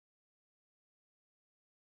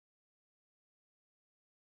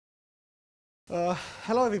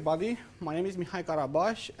Hello everybody, my name is Mihai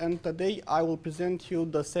Carabas and today I will present you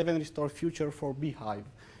the 7 restore feature for bhyve,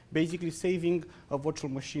 basically saving a virtual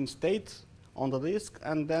machine state on the disk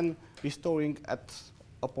and then restoring at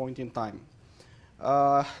a point in time.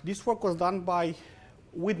 This work was done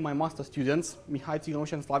with my master students, Mihai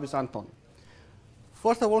Carabas and Flavius Anton.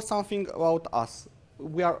 First of all, something about us.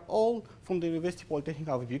 We are all from the University Polytechnic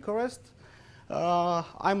of Bucharest.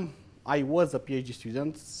 I was a PhD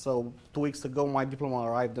student, so 2 weeks ago my diploma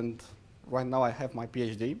arrived and right now I have my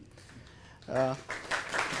PhD.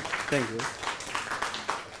 Thank you.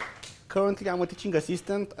 Currently I'm a teaching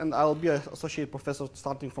assistant and I'll be an associate professor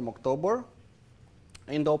starting from October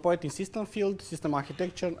in the operating system field, system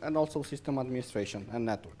architecture, and also system administration and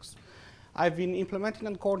networks. I've been implementing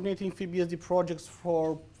and coordinating FreeBSD projects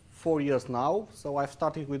for 4 years now. So I've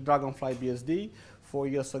started with Dragonfly BSD 4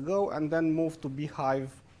 years ago and then moved to bhyve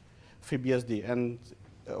FreeBSD, and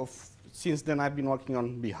since then I've been working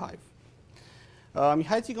on bhyve.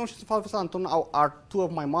 Mihai Carabas and Flavius Anton are 2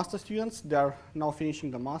 of my master students. They are now finishing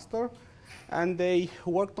the master, and they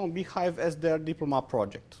worked on bhyve as their diploma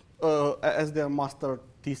project, as their master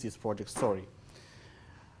thesis project, sorry.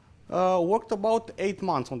 Worked about 8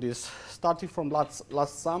 months on this, starting from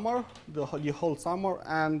last summer, the whole summer,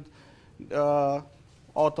 and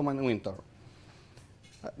autumn and winter.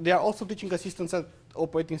 They are also teaching assistants at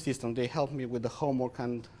operating system. They help me with the homework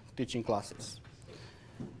and teaching classes.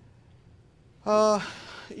 In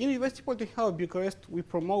University Polytechnic of Bucharest,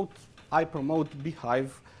 I promote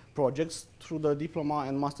bhyve projects through the diploma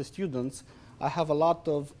and master students. I have a lot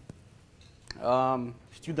of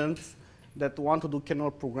students that want to do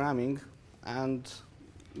kernel programming, and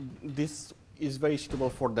this is very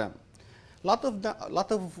suitable for them. A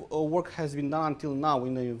lot of work has been done until now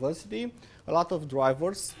in the university. A lot of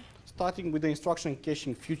drivers, starting with the instruction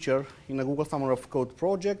caching feature in a Google Summer of Code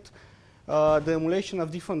project, the emulation of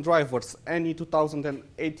different drivers, NE2000 and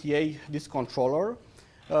ATA disk controller.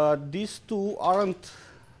 These 2 aren't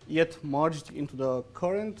yet merged into the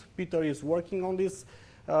current. Peter is working on this.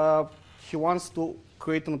 He wants to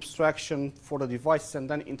create an abstraction for the devices and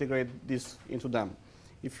then integrate this into them.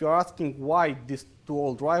 If you're asking why these 2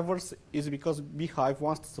 old drivers, is because bhyve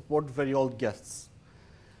wants to support very old guests,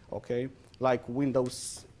 okay, like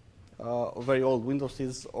Windows, very old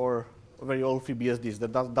Windowses or very old FreeBSDs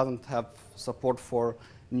that doesn't have support for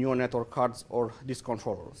newer network cards or disk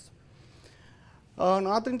controllers.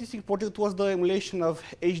 Another interesting project was the emulation of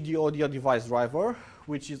HD audio device driver,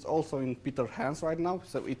 which is also in Peter's hands right now.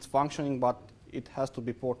 So it's functioning, but it has to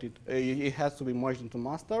be ported. It has to be merged into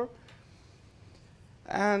master.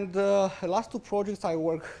 And the last 2 projects I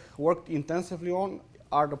worked intensively on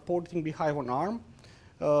are the porting bhyve on ARM,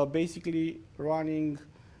 basically running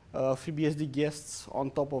FreeBSD guests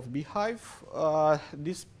on top of bhyve.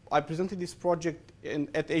 I presented this project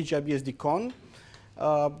at BSDCan.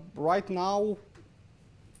 Right now,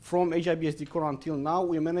 from BSDCan until now,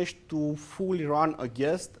 we managed to fully run a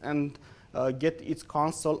guest and get its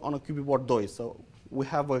console on a QB-board DOI. So we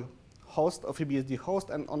have a host, a FreeBSD host,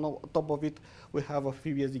 and on top of it, we have a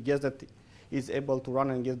FreeBSD guest that is able to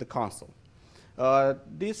run and get the console.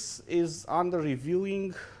 This is under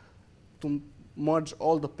reviewing to merge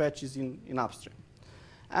all the patches in upstream.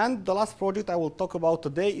 And the last project I will talk about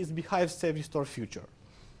today is bhyve save restore future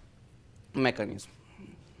mechanism.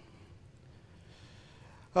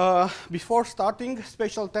 Before starting,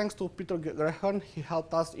 special thanks to Peter Graham. He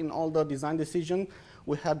helped us in all the design decision.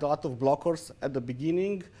 We had a lot of blockers at the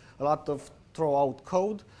beginning, a lot of throw-out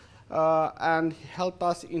code, and he helped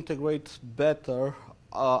us integrate better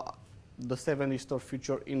the 7 restore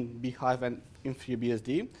feature in bhyve and in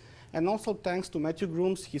FreeBSD. And also thanks to Matthew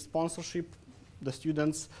Grooms, his sponsorship, the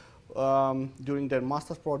students during their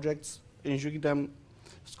master's projects, ensuring them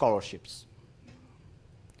scholarships.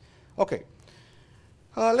 Okay,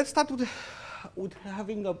 let's start with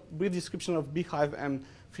having a brief description of bhyve and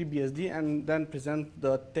FreeBSD and then present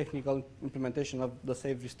the technical implementation of the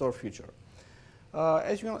save restore feature.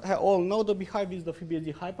 As you all know, the bhyve is the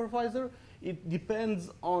FreeBSD hypervisor. It depends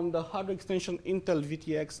on the hardware extension Intel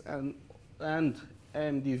VTX and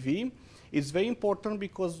AMD. It's very important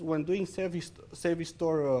because when doing save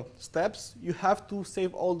restore steps, you have to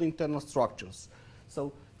save all the internal structures.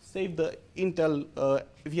 So save the Intel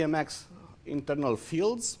VMX internal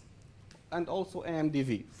fields and also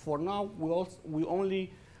AMD. For now, we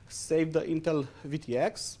only save the Intel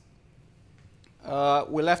VTX.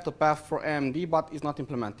 We left a path for AMD, but it's not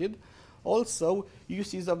implemented. Also,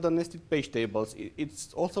 uses of the nested page tables.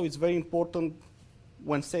 It's very important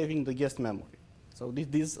when saving the guest memory. So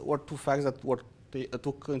these were 2 facts that were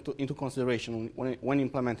took into consideration when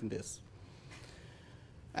implementing this.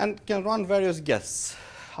 and can run various guests.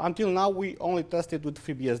 Until now, we only tested with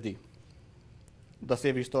FreeBSD, the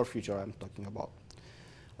save restore feature I'm talking about.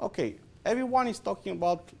 Okay, everyone is talking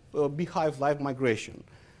about bhyve live migration,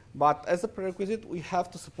 but as a prerequisite, we have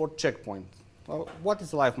to support checkpoint. What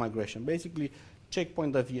is live migration? Basically,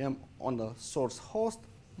 checkpoint the VM on the source host,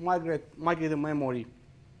 migrate the memory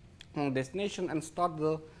on destination, and start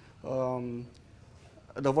the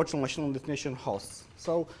virtual machine on destination host.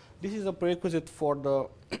 So this is a prerequisite for the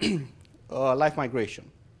live migration.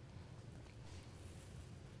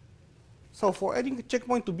 So for adding a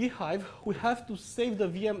checkpoint to bhyve, we have to save the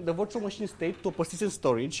VM, the virtual machine state, to a persistent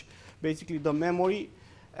storage, basically the memory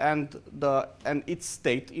and its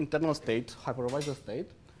state, internal state, hypervisor state.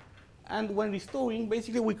 And when restoring,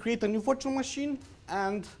 basically we create a new virtual machine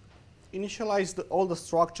and initialize all the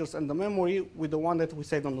structures and the memory with the one that we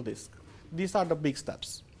saved on the disk. These are the big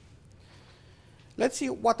steps. Let's see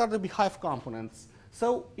what are the bhyve components.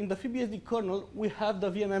 So in the FreeBSD kernel, we have the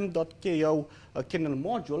vmm.ko kernel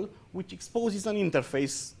module, which exposes an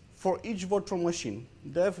interface for each virtual machine,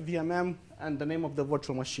 dev, vmm, and the name of the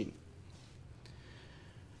virtual machine.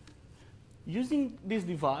 Using this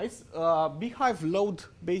device, bhyve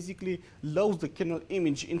basically loads the kernel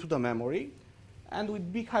image into the memory, and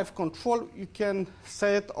with bhyve control, you can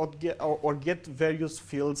set or get various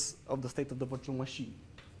fields of the state of the virtual machine.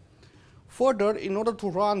 Further, in order to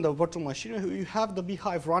run the virtual machine, you have the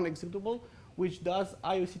bhyve run executable, which does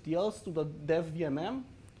IOCTLs to the dev VMM,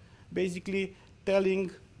 basically telling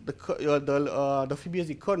the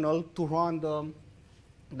FreeBSD kernel to run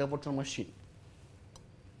the virtual machine.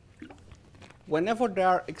 Whenever there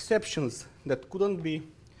are exceptions that couldn't be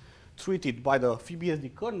treated by the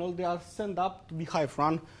FreeBSD kernel, they are sent up to bhyve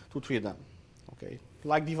run to treat them. Okay,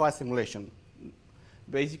 like device emulation.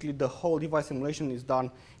 Basically, the whole device emulation is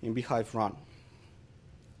done in bhyve run,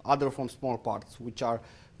 other from small parts, which are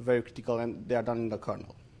very critical, and they are done in the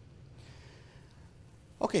kernel.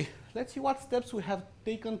 Okay, let's see what steps we have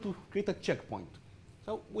taken to create a checkpoint.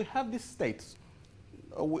 So we have these states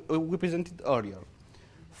we presented earlier.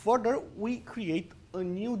 Further, we create a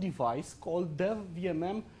new device called dev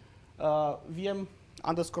vmm vm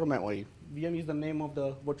underscore memory. VM is the name of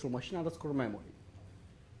the virtual machine underscore memory.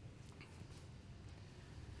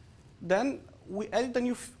 Then we added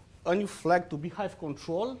a new flag to bhyve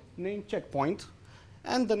control, named checkpoint,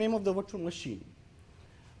 and the name of the virtual machine.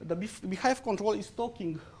 The bhyve control is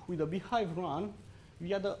talking with the bhyve run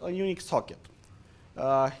via a Unix socket.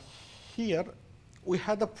 Here, we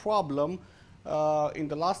had a problem in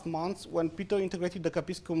the last months when Peter integrated the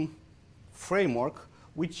Capiscum framework,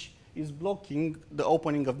 which is blocking the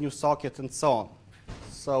opening of new sockets and so on.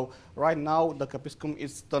 So right now, the Capiscum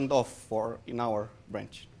is turned off in our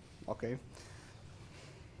branch. Okay.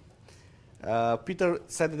 Peter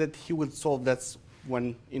said that he would solve that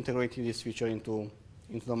when integrating this feature into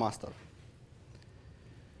the master.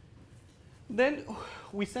 Then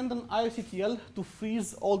we send an IOCTL to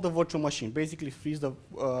freeze all the virtual machine, basically freeze the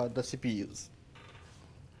CPUs.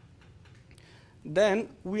 Then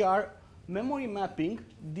we are memory mapping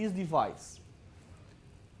this device.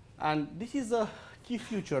 And this is a key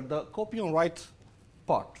feature, the copy on write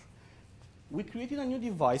part. We created a new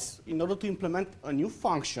device in order to implement a new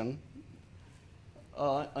function,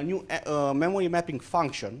 a new memory mapping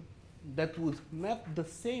function that would map the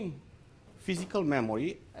same physical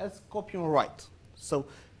memory as copy on write. So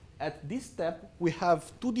at this step, we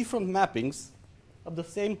have two different mappings of the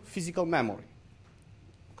same physical memory.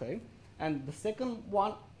 Okay? And the second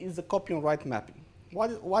one is the copy on write mapping.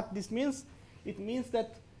 What this means? It means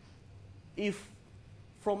that if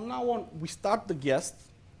from now on we start the guest,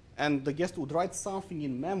 and the guest would write something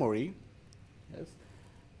in memory, yes,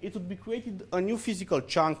 it would be created a new physical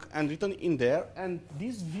chunk and written in there, and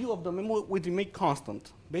this view of the memory would remain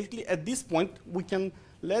constant. Basically, at this point, we can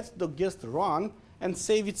let the guest run and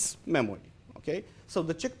save its memory. Okay? So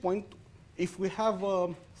the checkpoint, if we have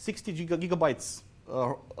 60 gigabytes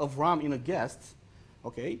of RAM in a guest,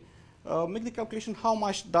 okay, make the calculation how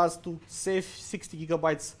much does to save 60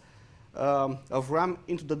 gigabytes of RAM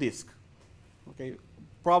into the disk. Okay?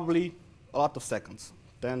 Probably a lot of seconds,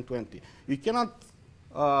 10, 20. You cannot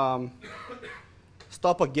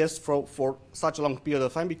stop a guest for such a long period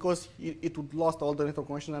of time because it would lost all the network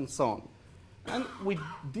connection and so on. And with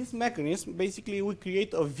this mechanism, basically we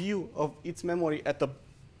create a view of its memory at a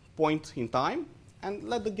point in time and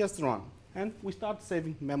let the guest run. And we start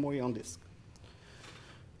saving memory on disk.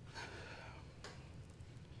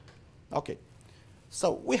 Okay.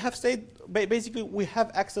 So we have said, basically we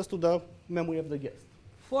have access to the memory of the guest.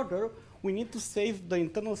 Further, we need to save the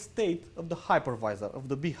internal state of the hypervisor, of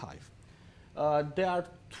the bhyve. There are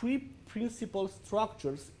three principal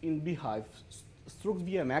structures in bhyve. Struct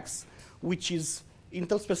VMX, which is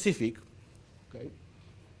Intel specific. Okay.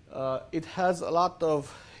 It has a lot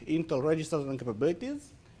of Intel registers and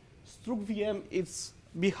capabilities. Struct VM is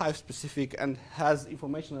bhyve specific and has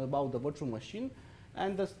information about the virtual machine.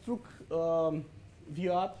 And the Struct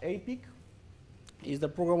VAP APIC is the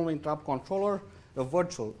programmable interrupt controller, the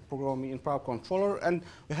virtual programmable interrupt controller, and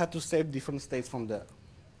we have to save different states from there.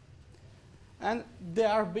 And they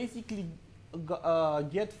are basically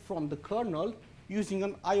get from the kernel using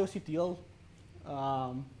an IOCTL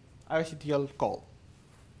call.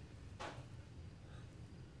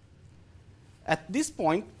 At this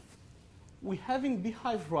point, we have in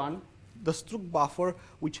bhyve run the struct buffer,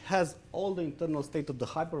 which has all the internal state of the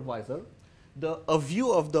hypervisor, a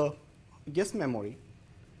view of the guest memory,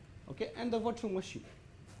 okay, and the virtual machine.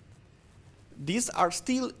 These are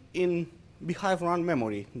still in bhyve run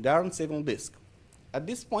memory. They aren't saved on disk. At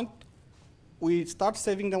this point, we start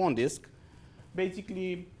saving them on disk.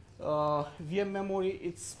 Basically, VM memory,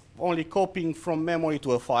 it's only copying from memory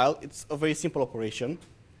to a file. It's a very simple operation.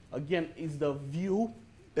 Again, it's the view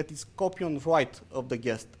that is copy on write of the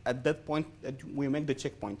guest at that point that we make the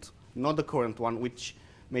checkpoint, not the current one, which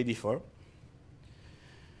may differ.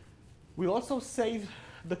 We also save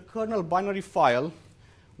the kernel binary file.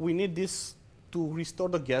 We need this to restore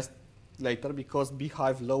the guest later because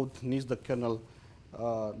bhyve load needs the kernel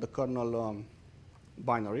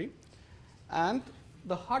binary. And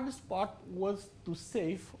the hardest part was to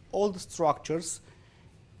save all the structures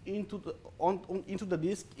into the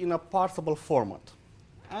disk in a parsable format.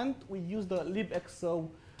 And we use the libxo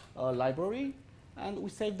library, and we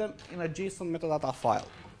save them in a JSON metadata file.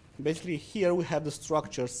 Basically, here we have the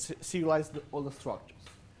structures, serialized all the structures.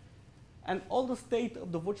 And all the state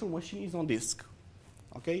of the virtual machine is on disk.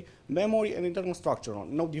 Okay? Memory and internal structure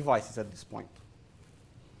on, no devices at this point.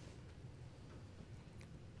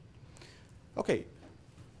 Okay.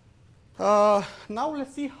 Now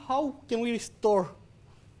let's see how can we restore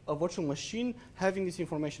a virtual machine having this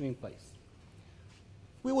information in place.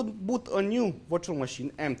 We would boot a new virtual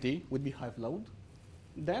machine empty with bhyve load.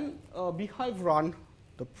 Then bhyve run,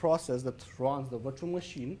 the process that runs the virtual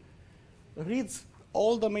machine, reads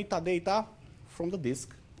all the metadata from the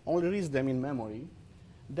disk, only reads them in memory.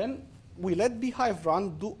 Then we let bhyve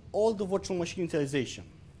run do all the virtual machine initialization.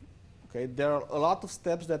 Okay, there are a lot of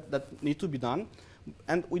steps that need to be done,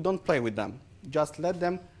 and we don't play with them. Just let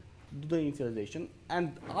them do the initialization.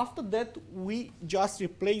 And after that, we just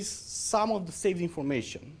replace some of the saved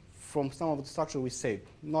information from some of the structure we saved,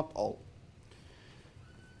 not all.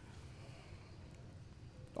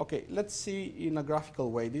 Okay, let's see in a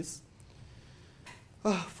graphical way this.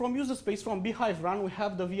 From user space, from bhyve run, we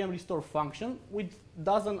have the VM restore function, which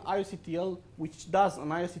does an IOCTL,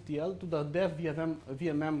 to the dev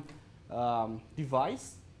VMM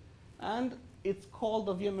device, and it's called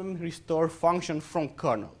the VMM restore function from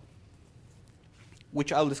kernel,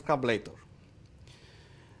 which I'll describe later.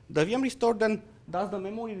 The VM restore then does the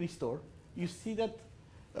memory restore. You see that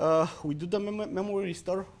we do the memory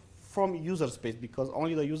restore from user space because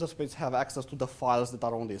only the user space have access to the files that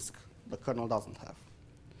are on disk. The kernel doesn't have.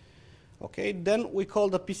 Okay, then we call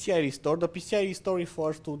the PCI restore. The PCI restore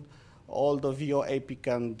refers to all the VO, APIC,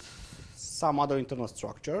 and some other internal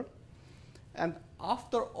structure. And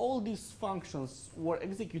after all these functions were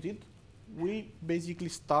executed, we basically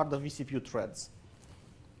start the vCPU threads.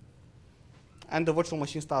 And the virtual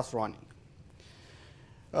machine starts running.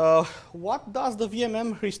 What does the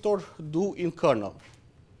VMM restore do in kernel?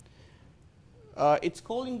 It's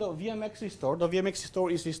calling the VMX restore. The VMX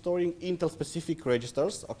restore is restoring Intel-specific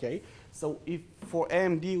registers. Okay, so if for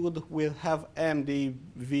AMD we'll have AMD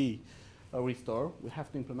V restore, we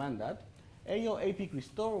have to implement that. AO APIC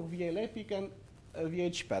restore, VL APIC, and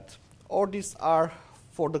VHPAT. All these are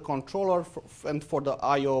for the controller and for the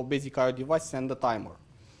IO, basic IO device and the timer.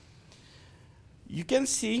 You can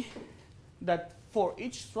see that for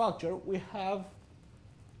each structure we have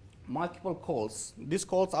multiple calls. These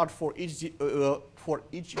calls are for each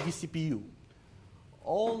vCPU.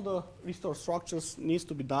 All the restore structures needs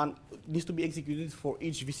to be executed for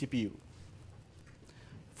each vCPU.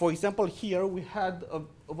 For example, here we had a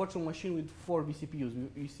virtual machine with 4 vCPUs.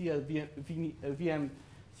 You see a VM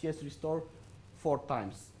CS restore 4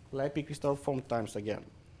 times. LAPIC restore 4 times again.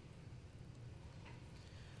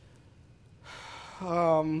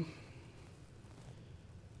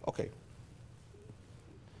 Okay.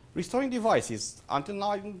 Restoring devices. Until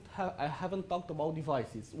now, I haven't talked about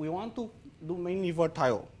devices. We want to do mainly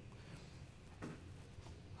VirtIO.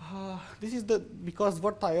 This is because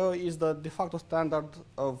VirtIO is the de facto standard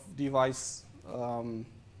of device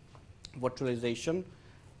virtualization,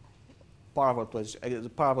 parallel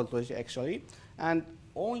actually, and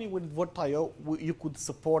only with Virt.io you could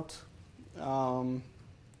support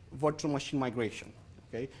virtual machine migration.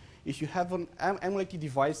 Okay, if you have an emulated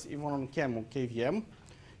device, even on CAM or KVM,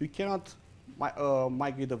 you cannot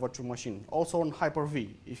migrate the virtual machine. Also on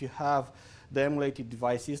Hyper-V, if you have the emulated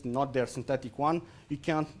devices, not their synthetic one, you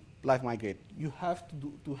can't live migrate. You have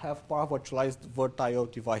to have virtualized Virt.io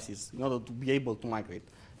devices in order to be able to migrate.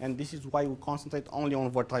 And this is why we concentrate only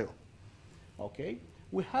on Virt.io. Okay,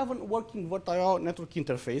 we have a working Virt.io network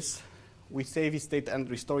interface. We save state and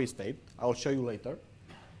restore state. I'll show you later.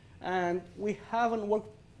 And we have a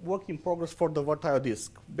work in progress for the Virt.io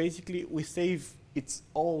disk. Basically, we save its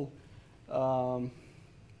all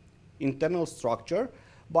internal structure,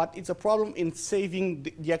 but it's a problem in saving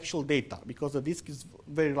the actual data because the disk is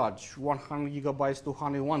very large, 100 gigabytes to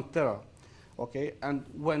 101 tera. Okay, and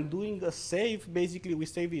when doing a save, basically we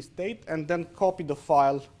save the state and then copy the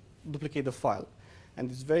file, duplicate the file. And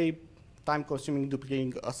it's very time-consuming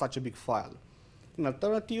duplicating such a big file. An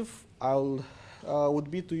alternative would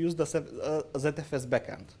be to use the ZFS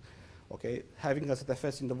backend. Okay, having a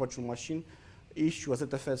ZFS in the virtual machine, issue a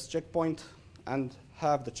ZFS checkpoint, and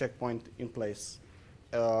have the checkpoint in place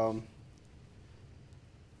at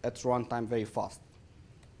runtime very fast.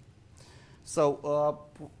 So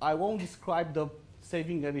I won't describe the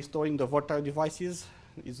saving and restoring the Virt.io devices.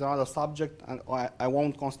 It's another subject, and I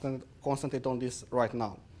won't concentrate on this right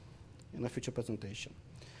now in a future presentation.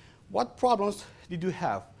 What problems did you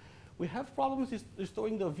have? We have problems with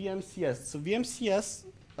restoring the VMCS. So VMCS,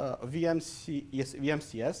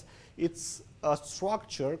 it's a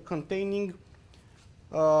structure containing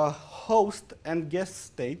host and guest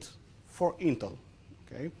state for Intel.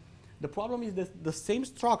 Okay? The problem is that the same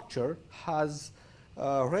structure has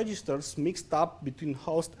registers mixed up between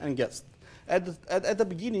host and guest. At the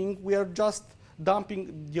beginning, we are just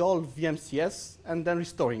dumping the old VMCS and then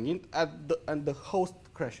restoring it, and the host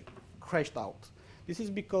crashed out. This is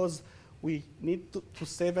because we need to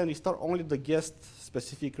save and restore only the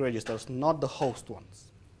guest-specific registers, not the host ones.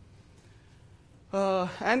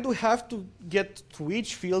 And we have to get to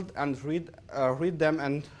each field and read them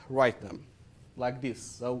and write them, like this.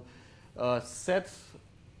 So set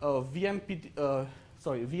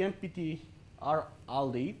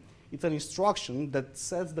VMPTR-ALDI. It's an instruction that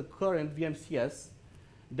sets the current VMCS.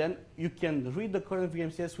 Then you can read the current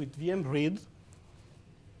VMCS with vmread.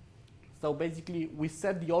 So basically, we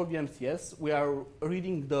set the old VMCS. We are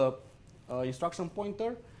reading the instruction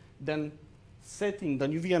pointer, then setting the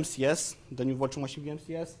new VMCS, the new virtual machine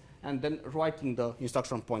VMCS, and then writing the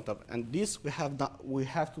instruction pointer. And this we have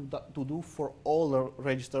to do for all the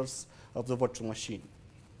registers of the virtual machine.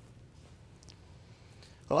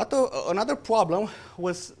 Another problem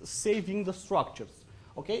was saving the structures.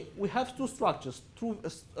 Okay, we have two structures,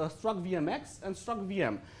 struct VMX and struct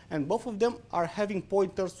VM, and both of them are having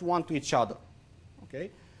pointers one to each other.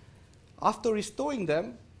 Okay, after restoring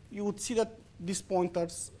them, you would see that these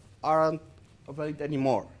pointers aren't valid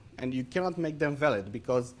anymore, and you cannot make them valid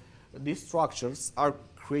because these structures are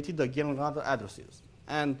created again on other addresses.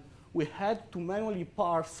 And we had to manually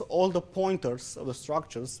parse all the pointers of the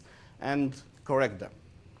structures and correct them.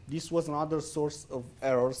 This was another source of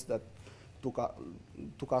errors that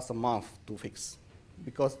took us a month to fix,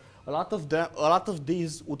 because a lot of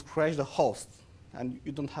these would crash the host, and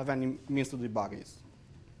you don't have any means to debug this.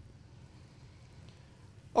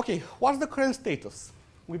 Okay, what's the current status?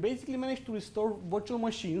 We basically managed to restore virtual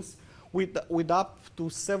machines with up to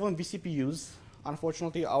 7 vCPUs.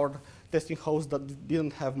 Unfortunately, our testing host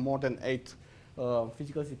didn't have more than 8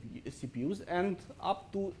 physical CPUs, and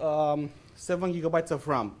up to 7 gigabytes of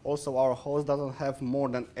RAM. Also, our host doesn't have more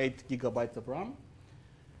than 8 gigabytes of RAM.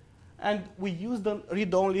 And we used a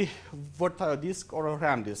read-only Virt.io disk or a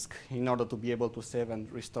RAM disk in order to be able to save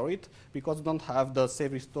and restore it, because we don't have the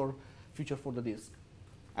save restore feature for the disk.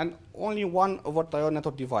 And only one Virt.io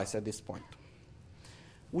network device at this point.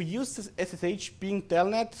 We used SSH ping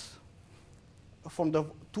telnet from the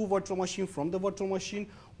to virtual machine from the virtual machine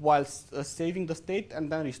while saving the state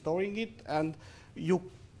and then restoring it, and you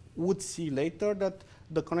would see later that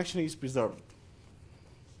the connection is preserved.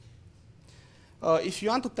 If you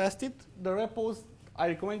want to test it, the repos, I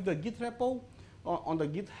recommend the Git repo on the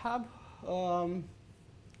GitHub.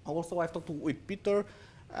 Also, I've talked with Peter,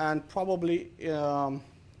 and probably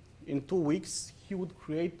in 2 weeks, he would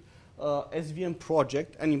create a SVM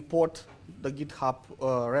project and import the GitHub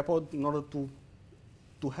repo in order to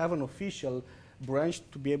have an official branch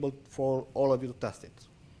to be able for all of you to test it.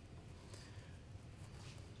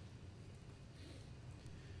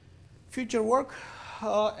 Future work,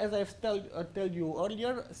 as I've told you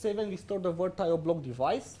earlier, save and restore the virtual block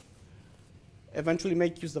device. Eventually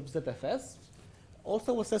make use of ZFS.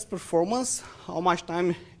 Also assess performance, how much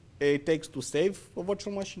time it takes to save a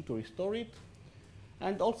virtual machine, to restore it.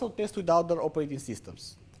 And also test with other operating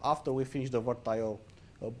systems after we finish the virtual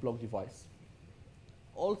block device.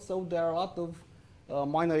 Also, there are a lot of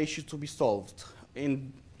minor issues to be solved.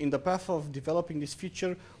 In the path of developing this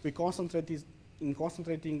feature, we concentrating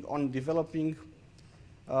on developing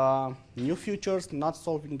new features, not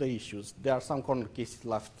solving the issues. There are some corner cases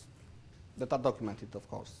left that are documented, of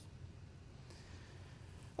course.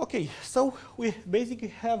 Okay, so we basically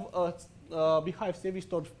have a bhyve save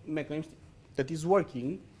restore mechanism that is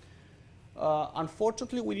working.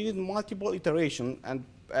 Unfortunately, we needed multiple iterations, and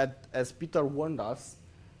as Peter warned us,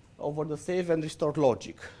 over the save and restore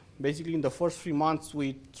logic. Basically, in the first 3 months,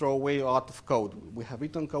 we throw away a lot of code. We have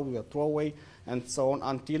written code, we have throw away, and so on,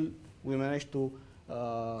 until we managed to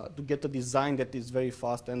get a design that is very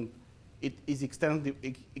fast and it is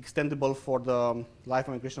extendable for the live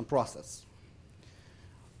migration process.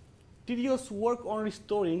 Tedious work on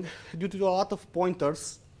restoring due to a lot of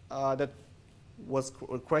pointers that was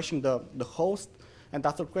crashing the host, and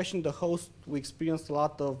after crashing the host, we experienced a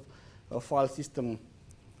lot of file system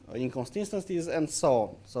inconsistencies and so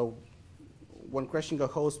on. So when crashing a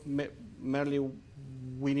host, merely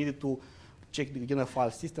we needed to check the inner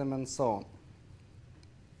file system and so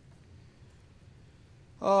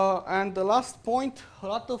on. And the last point, a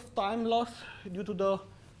lot of time loss due to the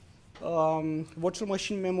virtual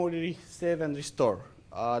machine memory save and restore.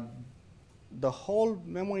 The whole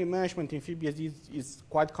memory management in FreeBSD is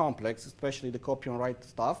quite complex, especially the copy and write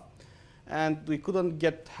stuff. And we couldn't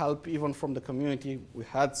get help even from the community. We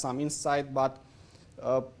had some insight, but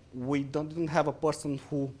we didn't have a person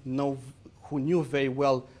who knew very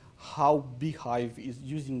well how bhyve is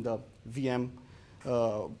using the VM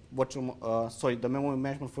the memory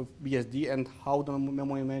management for BSD and how the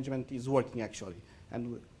memory management is working actually.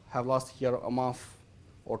 And we have lost here a month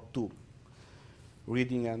or two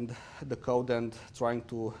reading and the code and trying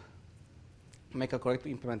to make a correct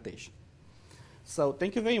implementation. So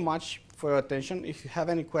thank you very much for your attention. If you have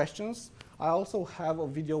any questions, I also have a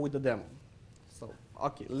video with the demo. So,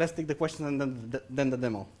 okay, let's take the questions and then the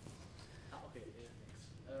demo. Okay, thanks.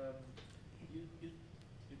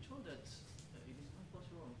 You told that it is not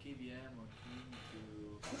possible on KVM or King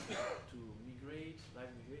to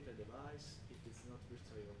live migrate a device if it's not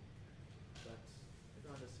virtual. But I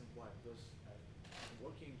don't understand why, because I'm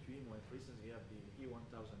working in King when, for instance, we have the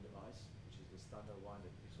E1000 device, which is the standard one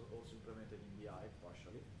that is also implemented in bhyve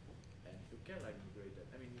partially, and you can live migrate that.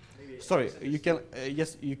 I mean, maybe. Sorry, you can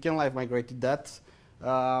yes, you can live migrate that.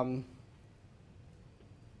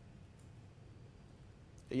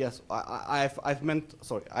 Yes, I've meant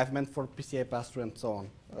for PCI pass-through and so on.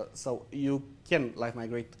 So you can live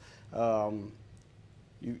migrate.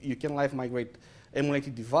 You can live migrate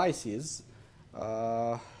emulated devices,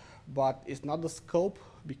 but it's not the scope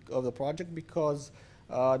of the project because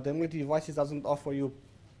the emulated devices doesn't offer you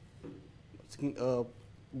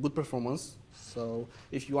good performance. So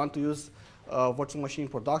if you want to use virtual machine in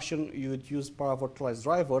production, you would use para-virtualized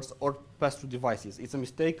drivers or pass-through devices. It's a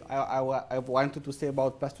mistake I wanted to say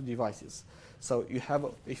about pass-through devices. So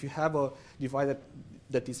if you have a device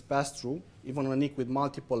that is pass-through, even a NIC with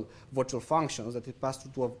multiple virtual functions that is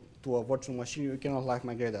passed through to a virtual machine, you cannot live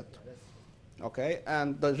migrate that. Okay,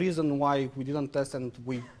 and the reason why we didn't test and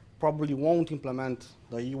we probably won't implement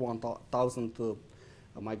the E1000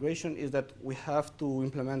 migration is that we have to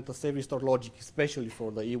implement a save restore logic, especially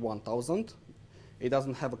for the E1000. It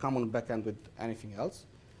doesn't have a common backend with anything else.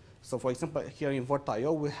 So for example, here in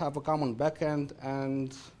Vert.io, we have a common backend,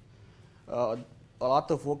 and a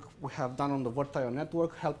lot of work we have done on the Vert.io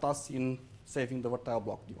network helped us in saving the Vert.io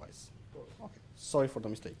block device. Okay. Sorry for the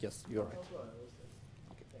mistake. Yes, you're right.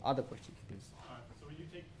 Okay. Other questions, please. So when you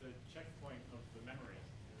take the checkpoint of the memory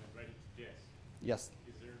and then write it to disk, yes.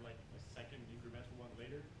 Is there like a second incremental one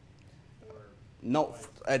later? Or no,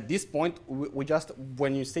 at this point, we just,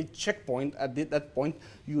 when you say checkpoint, at that point,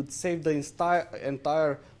 you would save the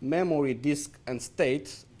entire memory, disk, and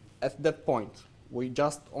state at that point. We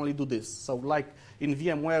just only do this. So like in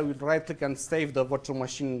VMware, we right-click and save the virtual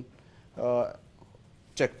machine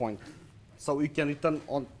checkpoint. So we can return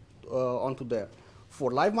onto there. For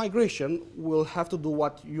live migration, we'll have to do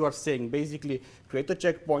what you are saying. Basically, create a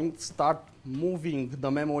checkpoint, start moving the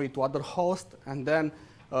memory to other host, and then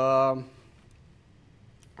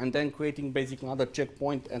creating basically another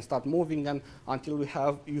checkpoint and start moving, and until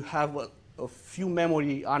you have a few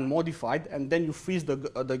memory unmodified, and then you freeze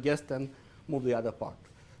the guest and move the other part.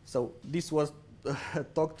 So this was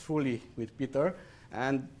talked truly with Peter,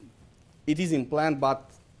 And it is in plan, but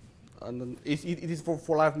it is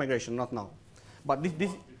for live migration, not now. But this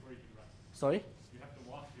Before you can run. sorry? You have to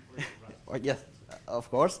walk before you can run. Yes, of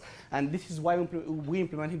course. And this is why we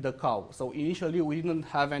implemented the cow. So initially we didn't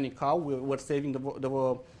have any cow. We were saving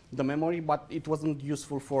the memory, but it wasn't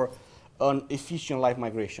useful for an efficient live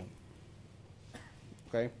migration.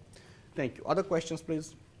 Okay, thank you. Other questions,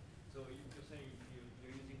 please? So you're saying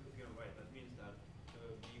you're using copy on write. That means that the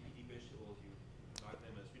EPD vegetables, you write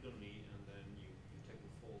them as read-only, and then you check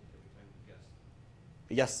the fault every time you guess.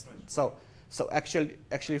 Yes. So actually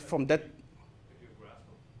from that, Have you a grasp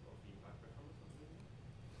of the impact performance of the video?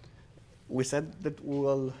 we said that we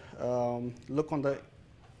will look on the.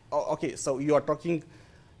 Oh, okay, so you are talking.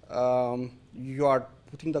 You are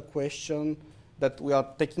putting the question that we are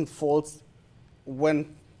taking faults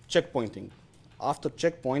when checkpointing. After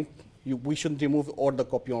checkpoint, we should remove all the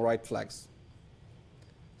copy on write flags.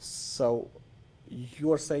 So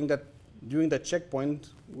you are saying that during the checkpoint,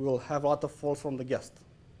 we will have a lot of faults from the guest.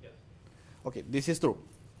 Yes. Okay, this is true.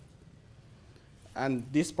 And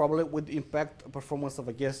this probably would impact the performance of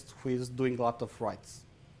a guest who is doing a lot of writes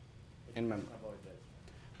in memory. Avoid that.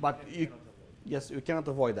 But You cannot avoid it. yes, you cannot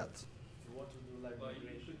avoid that. If you want to do live But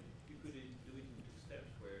migration, you could do it in 2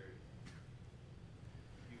 steps where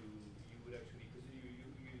you would actually,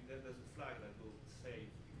 because there's a flag that will say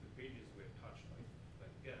if the pages were touched by the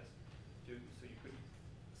guest. So you could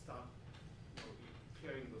start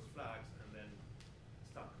clearing those flags and then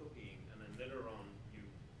start copying, and then later on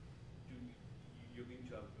you're going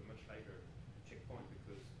to have a much lighter checkpoint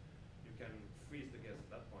because you can freeze the guest at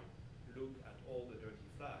that point, look at all the dirty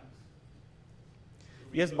flags.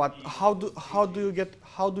 Yes, but how do you get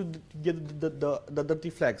the dirty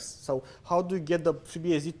flags? So how do you get the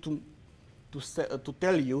FreeBSD to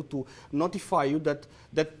tell you, to notify you that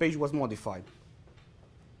that page was modified?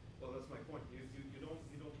 Well, that's my point. You don't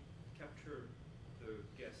capture the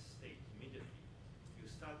guest state immediately. You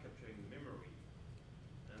start capturing the memory,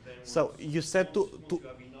 and then So you said to once you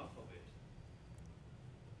have enough of it,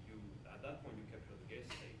 at that point you capture the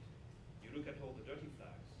guest state. You look at all the dirty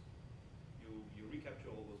flags. You recapture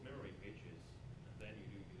all those memory pages, and then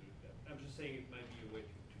you do that. I'm just saying it might be a way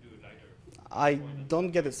to do it lighter. I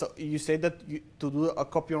don't get it. So you say that to do a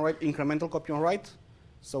copy on write, incremental copy on write,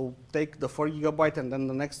 so take the 4 GB and then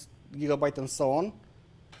the next gigabyte and so on.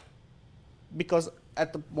 Because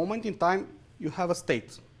at the moment in time, you have a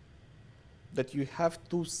state that you have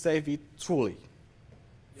to save it truly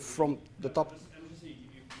from the top. I'm just saying you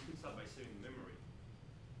could start by saving the memory.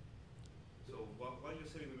 So while you're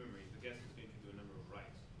saving the memory, the guest is going to do a number of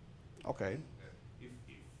writes. Okay.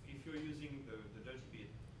 If you're using the dirty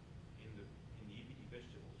bit in the EPD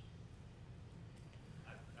vegetables,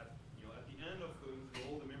 at the end of going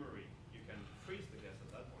through all the memory, you can freeze the guest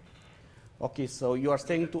at that point. Okay, so you are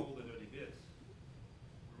saying Look at to. all the dirty bits,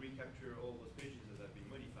 recapture all those pages that have been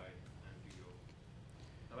modified, and you go.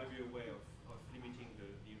 That might be a way of limiting the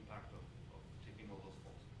impact of taking all those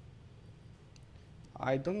faults.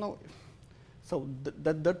 I don't know. So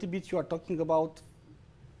the dirty bit you are talking about,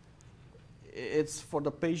 it's for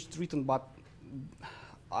the page written, but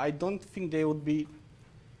I don't think they would be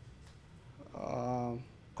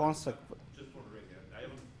consequent. Just wondering, I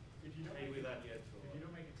haven't If you don't played make with it, that yet. So if you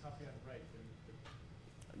don't make a copy on write, then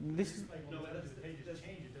This is, like No, when that's- the pages that's-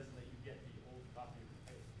 change, it doesn't let you get the old copy of the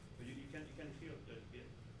page. but you can feel the dirty bit.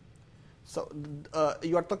 so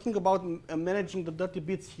you are talking about managing the dirty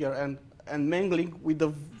bits here and mangling with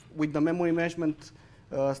the memory management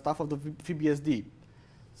stuff of the FreeBSD.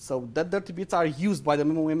 So that dirty bits are used by the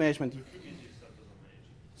memory management. FreeBSD itself doesn't manage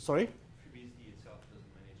it. Sorry? FreeBSD itself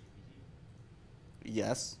doesn't manage EPD.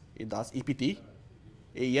 Yes, it does. EPT.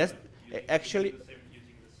 Yes, actually. Using the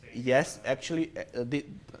same Yes, actually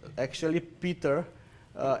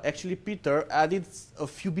Peter added a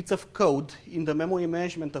few bits of code in the memory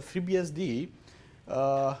management of FreeBSD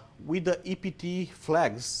with the EPT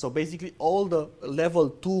flags. So basically all the level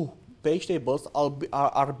 2 page tables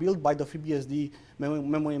are built by the FreeBSD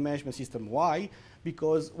memory management system. Why?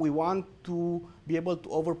 Because we want to be able to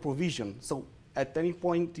over provision. So at any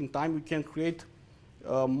point in time we can create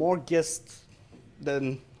more guests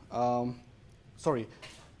than,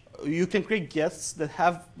 you can create guests that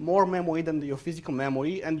have more memory than your physical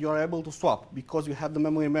memory, and you are able to swap because you have the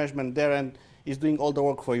memory management there and is doing all the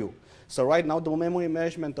work for you. So right now, the memory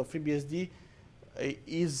management of FreeBSD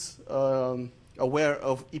is aware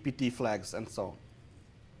of EPT flags and so on.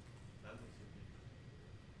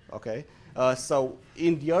 Okay, so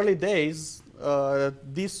in the early days,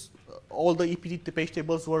 all the EPT page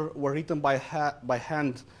tables were written by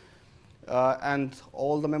hand, and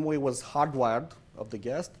all the memory was hardwired of the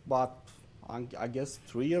guest. But I guess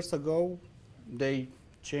 3 years ago, they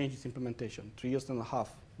changed its implementation, 3.5 years.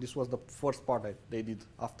 This was the first part that they did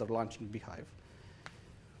after launching bhyve.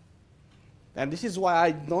 And this is why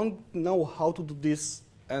I don't know how to do this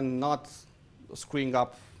and not screwing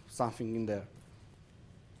up something in there.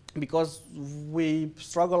 Because we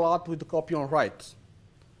struggle a lot with the copy on write,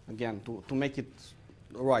 again, to make it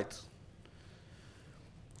right.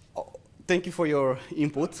 Oh, thank you for your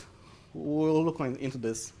input. We'll look into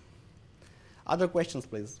this. Other questions,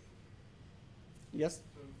 please? Yes?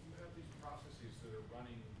 So you have these processes that are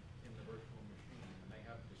running in the virtual machine, and they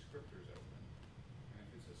have descriptors open. And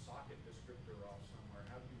if it's a socket descriptor off somewhere,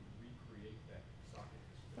 how do you recreate that socket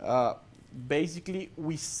descriptor? Basically,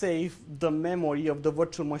 we save the memory of the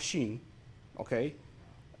virtual machine, okay?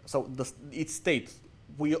 So its state,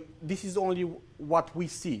 this is only what we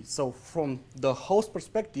see. So from the host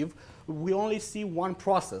perspective, we only see one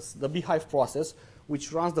process, the bhyve process,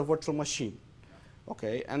 which runs the virtual machine,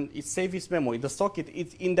 okay? And it saves its memory. The socket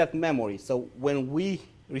is in that memory. So when we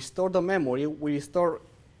restore the memory, we restore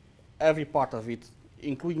every part of it,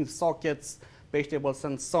 including sockets, page tables,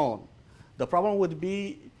 and so on. The problem would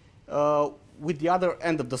be with the other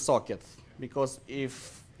end of the socket, because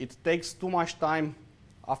if it takes too much time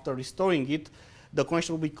after restoring it, the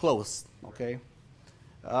connection will be closed, okay?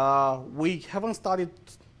 We haven't studied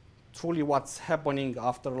truly what's happening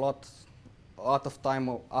after a lot of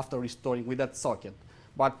time after restoring with that socket.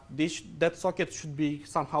 But that socket should be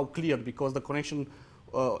somehow cleared, because the connection,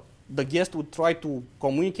 the guest would try to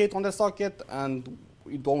communicate on the socket and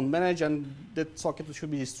it won't manage, and that socket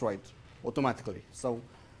should be destroyed automatically. So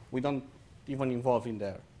we don't even involve in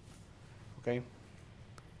there, okay?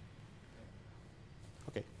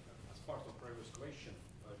 Okay. As part of previous question,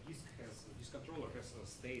 this controller has a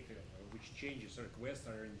state which changes requests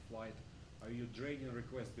are in flight. Are you draining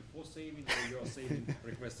requests before saving, or you are saving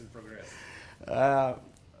requests in progress?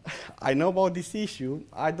 I know about this issue.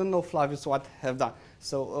 I don't know Flavius what have done.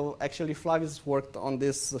 So actually Flavius worked on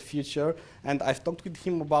this feature, and I've talked with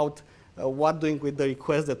him about what doing with the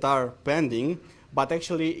requests that are pending. But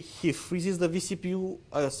actually, he freezes the vCPU.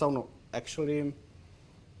 So no, actually,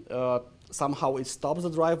 somehow it stops the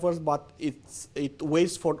drivers, but it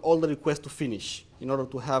waits for all the requests to finish in order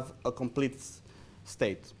to have a complete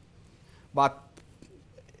state. But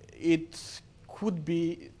it could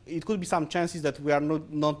be some chances that we are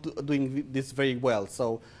not doing this very well.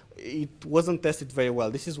 So it wasn't tested very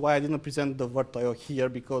well. This is why I didn't present the Vert.io here,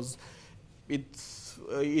 because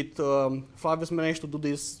Flavius managed to do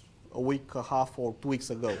this a week, a half, or 2 weeks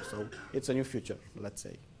ago. So it's a new feature, let's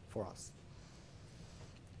say, for us.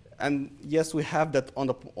 And yes, we have that on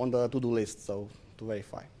the to-do list, so to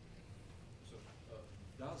verify. So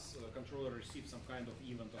does controller receive some kind of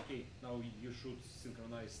event? Okay, now you should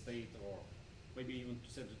synchronize state, or maybe even to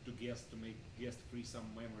set it to guest to make guest free some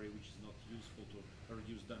memory which is not useful to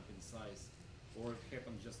reduce dump in size, or it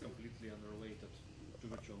happens just completely unrelated to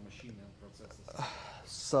virtual machine and processes.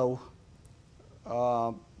 So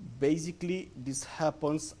basically, this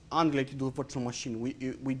happens unrelated to the virtual machine.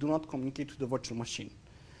 We do not communicate with the virtual machine.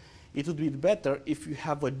 It would be better if you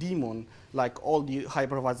have a daemon, like all the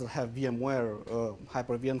hypervisors have VMware,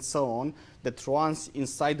 Hyper-V, and so on, that runs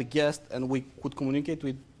inside the guest, and we could communicate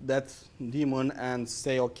with that daemon and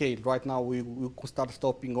say, okay, right now we could start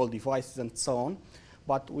stopping all devices and so on,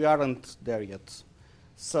 but we aren't there yet.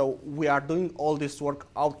 So we are doing all this work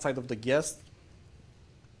outside of the guest.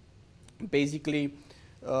 Basically,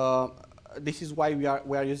 this is why we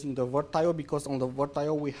are using the Vert.io, because on the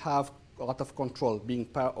Vert.io we have a lot of control being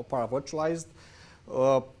para-virtualized.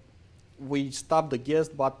 We stop the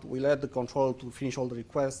guest, but we let the controller to finish all the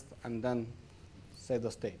requests and then set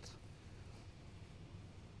the state.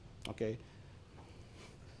 Okay.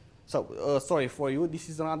 So sorry for you. This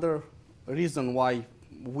is another reason why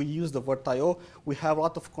we use the Vert.io. We have a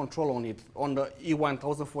lot of control on it. On the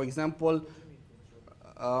E1000, for example,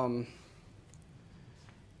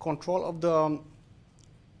 control of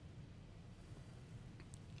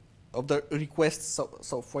the requests.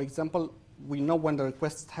 So for example, we know when the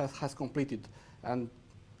request has completed, and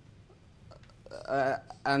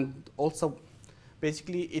also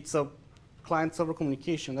basically it's a client-server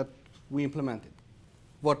communication that we implemented,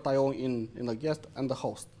 Vert.io in the guest and the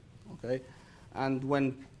host. Okay, and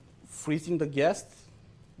when freezing the guest,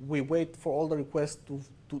 we wait for all the requests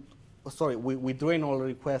we drain all the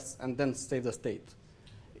requests and then save the state.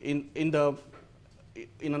 In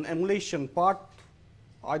an emulation part,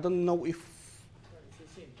 I don't know if it's the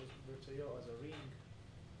same. Just Vert.io as a ring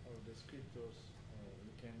of descriptors.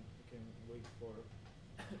 You can wait for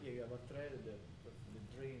you have a thread that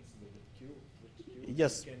drains the queue.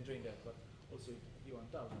 Yes. You can drain that, but also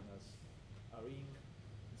E1000 has a ring,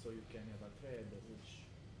 so you can have a thread which,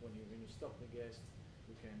 when you stop the guest,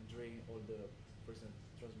 you can drain all the, for example,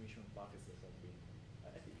 transmission packets that have been.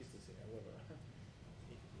 I think it's the same. However,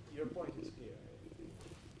 your point is clear.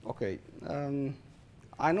 Okay.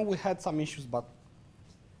 I know we had some issues, but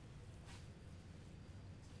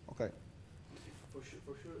okay. For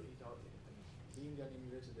sure, being an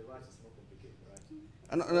emulated device is more complicated, right?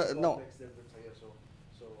 No. Complex than virtual,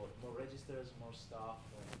 so more registers, more stuff,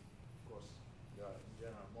 and of course, there are in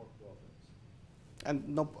general more problems. And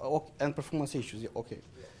no, and performance issues. Yeah, okay.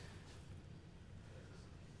 Yeah.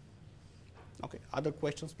 Okay. Other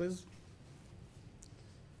questions, please?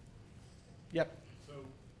 Yep. So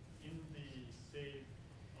in the save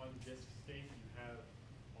on disk state, you have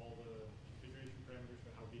all the configuration parameters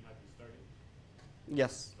for how bhyve is starting.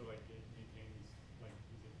 Yes. So like it maintains, like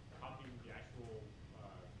is it copying the actual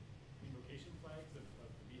invocation flags of the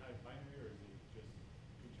bhyve binary, or is it just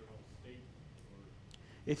internal state? Or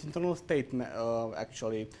It's internal state,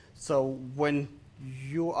 actually. So when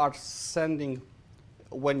you are sending,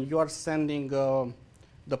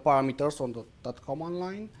 the parameters on that command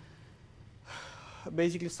line,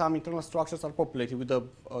 basically some internal structures are populated with the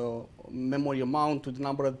memory amount, with the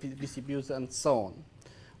number of VCPUs, and so on.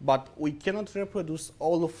 But we cannot reproduce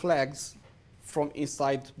all the flags from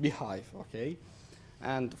inside bhyve, okay?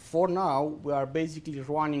 And for now, we are basically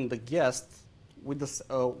running the guest with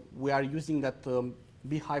the, we are using that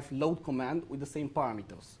bhyve load command with the same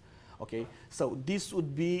parameters, okay? So this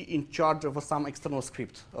would be in charge of some external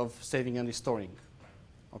script of saving and restoring,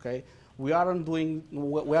 okay? We aren't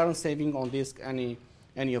saving on disk any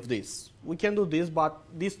of this. We can do this, but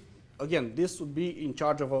this, again, this would be in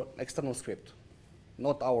charge of an external script,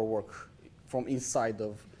 not our work from inside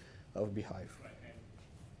of bhyve. right, and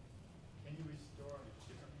can you restore on a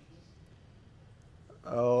different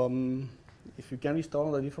machine? If you can restore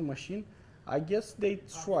on a different machine, I guess they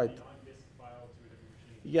tried. Copy the on-disk file to a different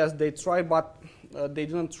machine. Yes, they tried, but they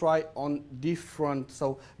didn't try on different,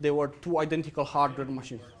 so they were two identical hardware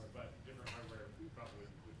machines. But different hardware probably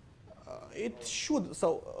would. It should,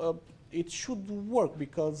 so it should work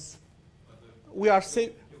because we are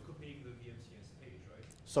safe. You're copying the VMCS page, right?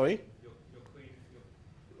 Sorry? You're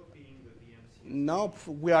copying the VMCS. No,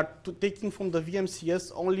 we are taking from the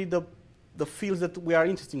VMCS only the fields that we are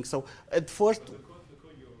interested in. So at first, So the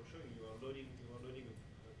code you're showing, you are loading a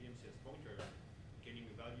VMCS pointer, getting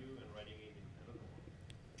a value and writing it in another one.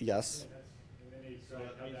 yes, And then they So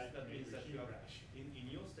decide how that make means that machine you have crash. in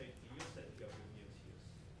your state you have the VMCS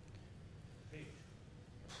page.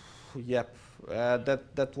 yep,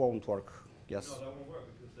 that won't work. Yes, No, that won't work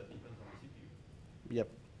because that depends on the CPU. yep.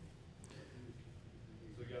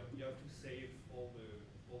 So you have to save all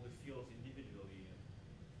the fields individually and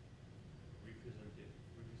represent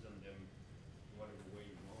them in whatever way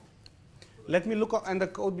you want. So Let me look at the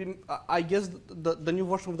code. I guess the new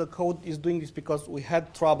version of the code is doing this because we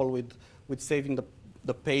had trouble with saving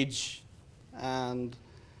the page, and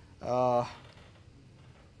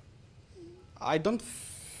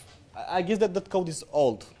I guess that code is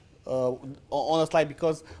old, honestly,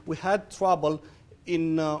 because we had trouble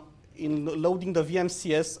in loading the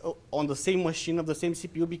VMCS on the same machine of the same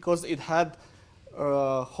CPU because it had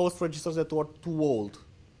host registers that were too old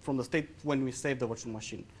from the state when we saved the virtual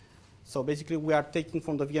machine. So basically, we are taking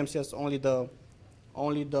from the VMCS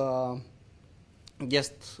only the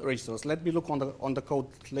guest registers. Let me look on the code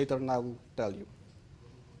later, and I will tell you.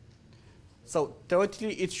 So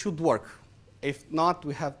theoretically, it should work. If not,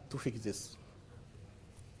 we have to fix this.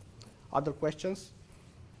 Other questions?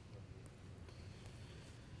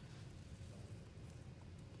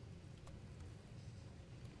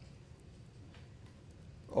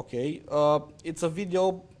 Okay, it's a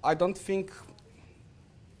video. I don't think.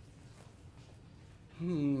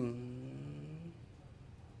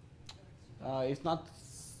 It's not.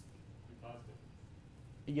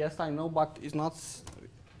 Yes, I know, but it's not.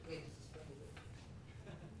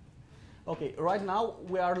 Okay, right now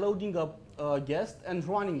we are loading up a guest and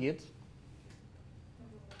running it.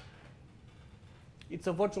 It's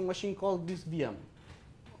a virtual machine called this VM.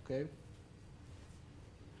 Okay.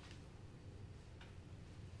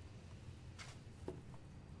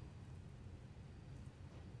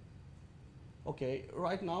 Okay,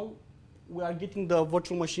 right now we are getting the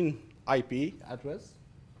virtual machine IP address,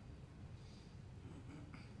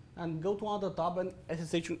 and go to another tab and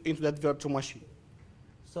SSH into that virtual machine.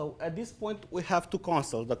 So at this point, we have two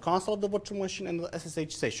consoles, the console of the virtual machine and the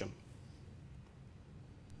SSH session.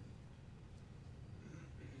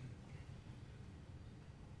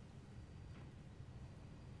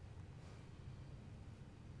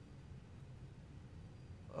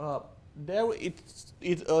 there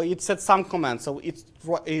it set some command, so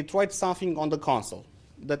it writes something on the console.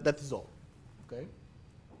 That is all. Okay.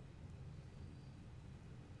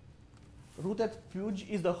 Rooted Puge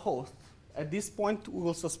is the host. At this point, we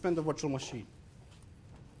will suspend the virtual machine.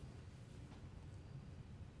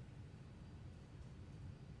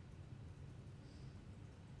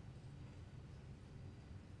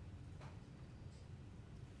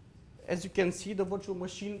 As you can see, the virtual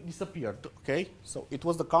machine disappeared. Okay, so it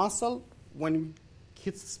was the console. When we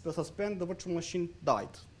hit suspend, the virtual machine died,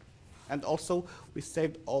 and also we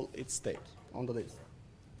saved all its state on the disk.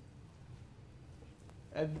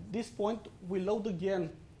 At this point, we load again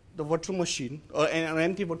the virtual machine, an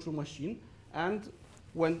empty virtual machine, and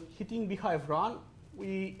when hitting bhyve run,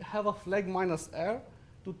 we have a flag -r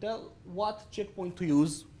to tell what checkpoint to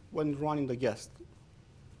use when running the guest.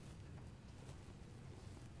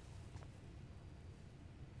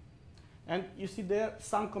 And you see there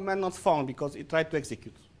some command not found because it tried to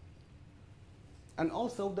execute. And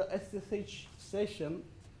also the SSH session,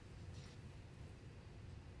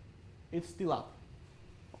 it's still up.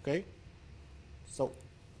 Okay? So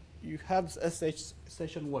you have the SSH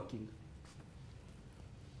session working.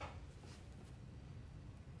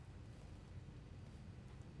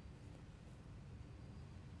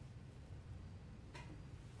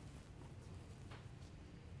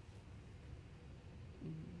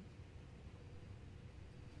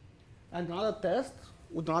 And another test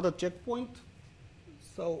with another checkpoint.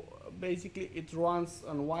 So basically it runs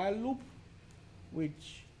a while loop,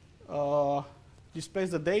 which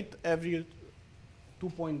displays the date every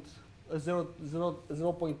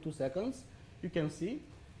 0.2 seconds. You can see.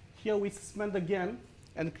 Here we suspend again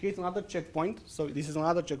and create another checkpoint. So this is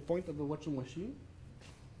another checkpoint of the virtual machine.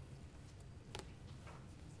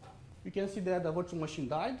 You can see that the virtual machine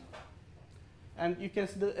died. And you can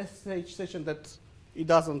see the SSH session that it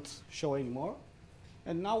doesn't show anymore.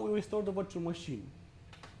 And now we restore the virtual machine.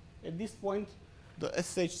 At this point, the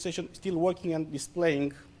SSH session is still working and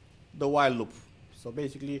displaying the while loop. So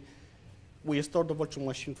basically, we restore the virtual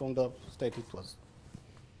machine from the state it was.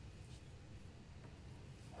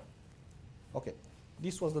 Okay,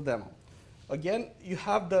 this was the demo. Again, you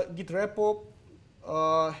have the Git repo.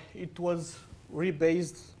 It was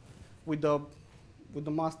rebased with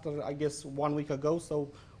the master, I guess, 1 week ago. So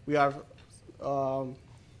we are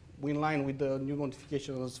in line with the new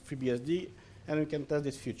notifications for BSD, and we can test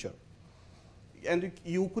this feature. And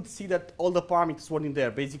you could see that all the parameters were in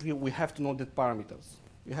there. Basically, we have to know the parameters.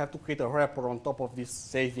 You have to create a wrapper on top of this,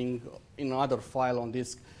 saving in another file on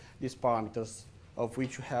disk these parameters, of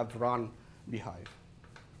which you have run bhyve.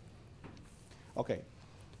 Okay.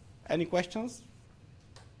 Any questions?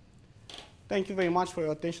 Thank you very much for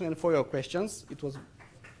your attention and for your questions. It was.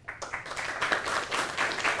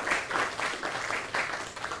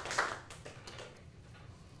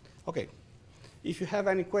 Okay. If you have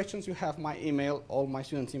any questions, you have my email, or my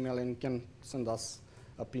student's email, and you can send us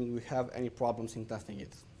a ping if you have any problems in testing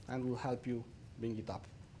it, and we'll help you bring it up.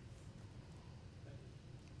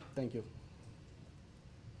 Thank you.